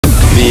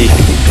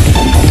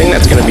thing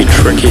that's going to be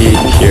tricky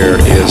here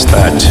is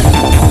that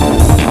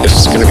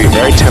it's going to be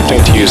very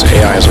tempting to use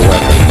AI as a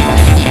weapon.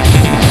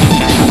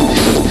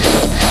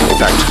 In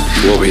fact,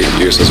 will be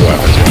used as a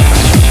weapon.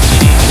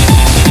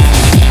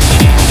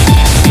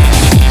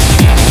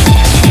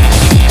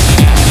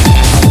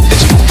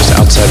 It's just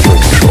outside of your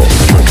control.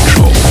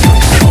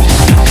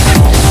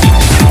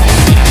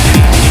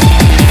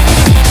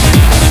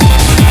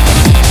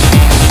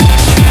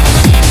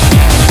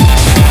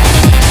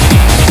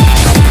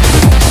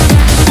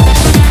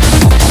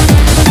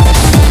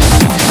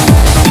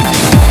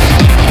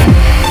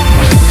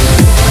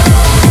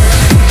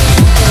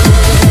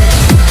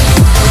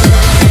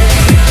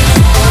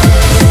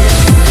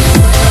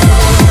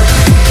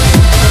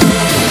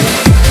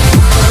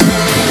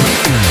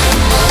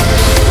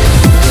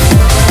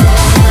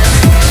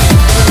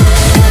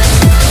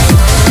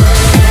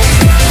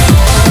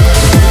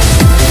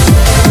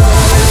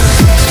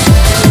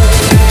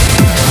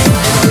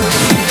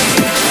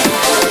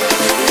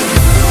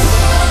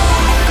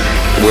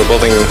 We're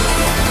building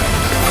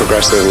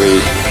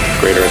progressively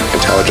greater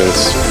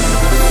intelligence,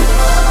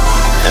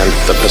 and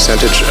the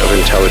percentage of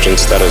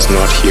intelligence that is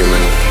not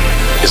human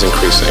is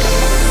increasing.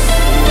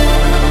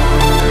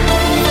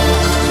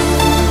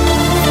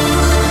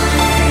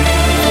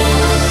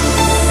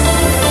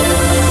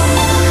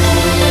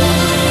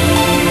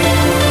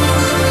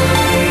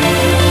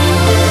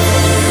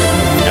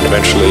 And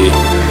eventually,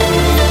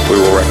 we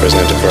will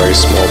represent a very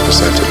small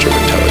percentage of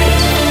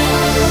intelligence.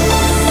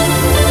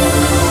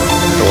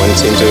 No one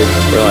seemed to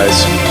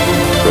realize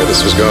where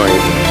this was going.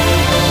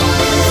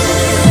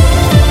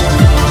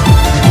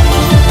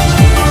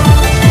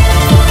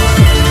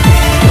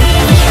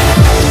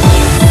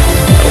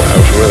 I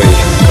was really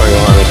going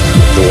on with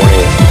the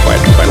warning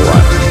quite a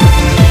lot.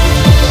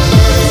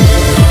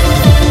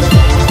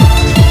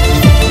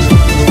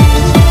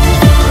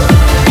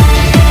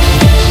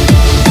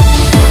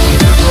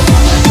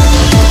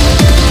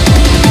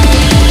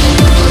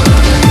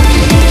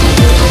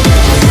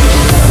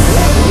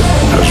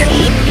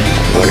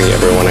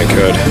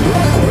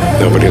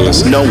 Nobody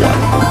listened. No one.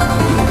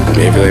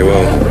 Maybe they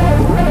will.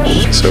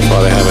 So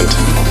far they haven't.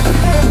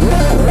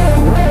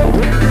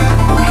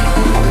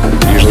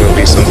 Usually there'll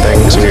be some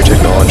things in your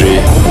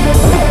technology